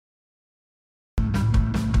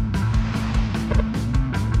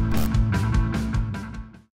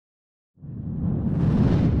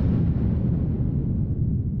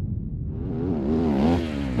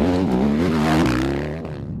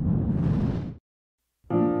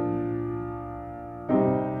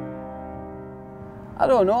I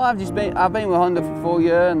don't know. I've been with Honda for 4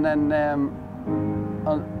 years, and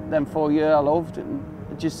then 4 years I loved it.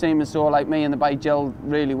 It just seemed as though like me and the bike gelled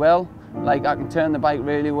really well. Like I can turn the bike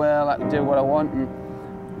really well. I can do what I want,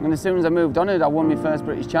 and as soon as I moved on it, I won my first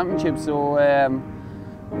British Championship. So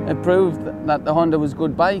it proved that the Honda was a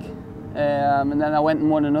good bike. And then I went and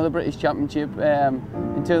won another British Championship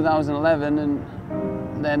in 2011, and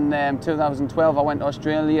then 2012 I went to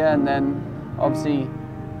Australia, and then obviously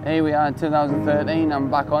here we are in 2013. I'm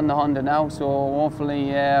back on the Honda now, so hopefully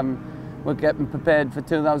we're getting prepared for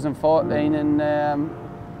 2014 and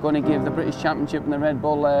going to give the British Championship and the Red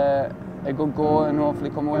Bull a good go and hopefully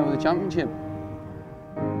come away with a championship.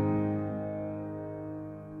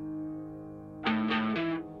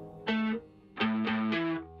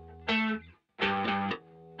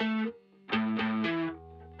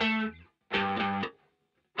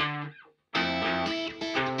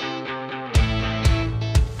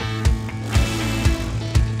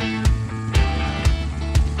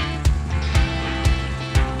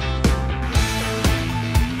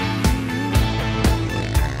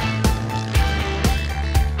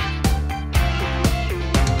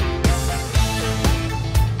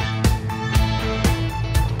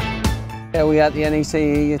 We're at the NEC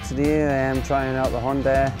here today, trying out the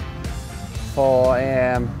Honda for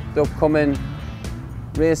the upcoming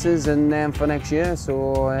races and for next year.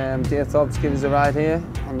 So Thorpe's given us a ride here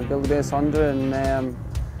on the Buildbase Honda, and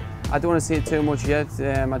I don't want to see it too much yet.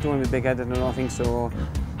 I don't want to be big-headed or nothing, so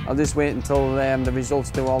I'll just wait until the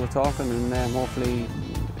results do all the talking, and hopefully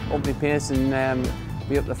up my pace and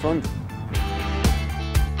be up the front.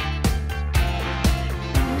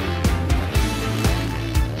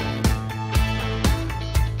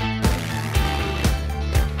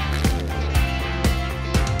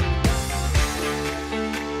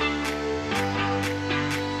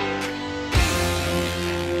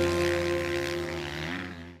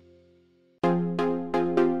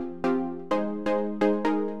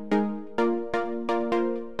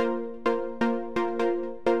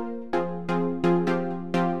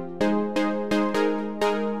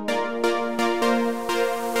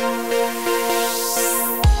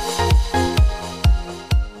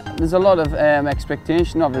 There's a lot of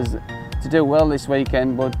expectation of us to do well this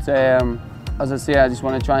weekend, but as I say, I just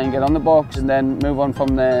want to try and get on the box and then move on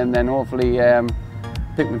from there, and then hopefully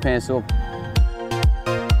pick my pace up.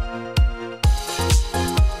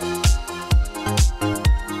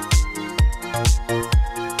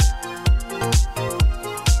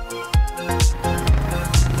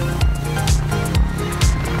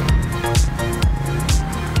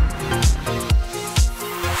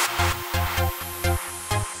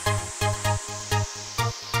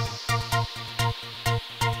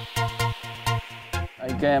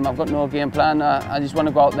 I've got no game plan. I just want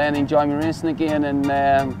to go out there and enjoy my racing again,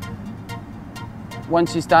 and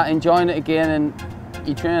once you start enjoying it again and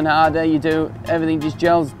you train harder, you do everything just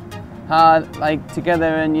gels hard like together,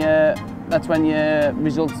 and that's when your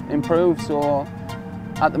results improve. So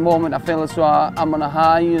at the moment I feel as though I'm on a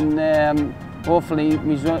high, and hopefully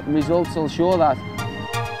results will show that.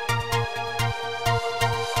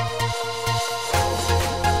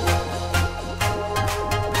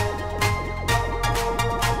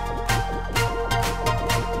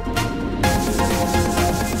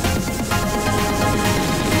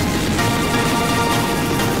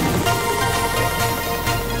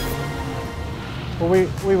 Well,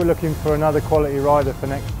 we were looking for another quality rider for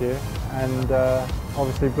next year, and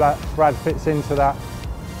obviously Brad fits into that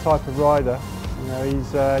type of rider. You know,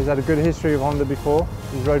 he's had a good history of Honda before.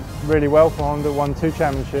 He's rode really well for Honda, won 2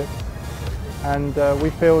 championships, and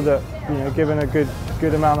we feel that, you know, given a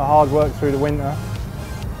good amount of hard work through the winter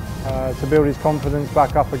to build his confidence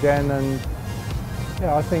back up again, and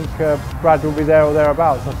yeah, I think Brad will be there or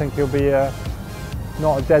thereabouts. I think he'll be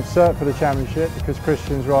not a dead cert for the championship because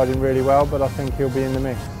Christian's riding really well, but I think he'll be in the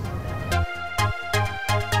mix.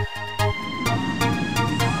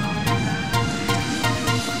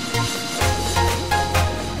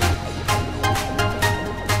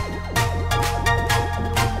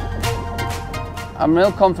 I'm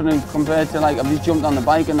real confident compared to, like, I've just jumped on the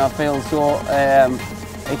bike and I feel so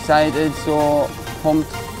excited, so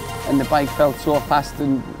pumped, and the bike felt so fast.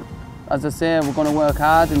 And as I say, we're going to work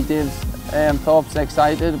hard, and Thorpe's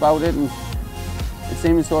excited about it, and it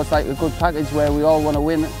seems so it's like a good package where we all want to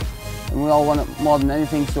win it, and we all want it more than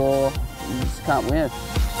anything, so we just can't wait.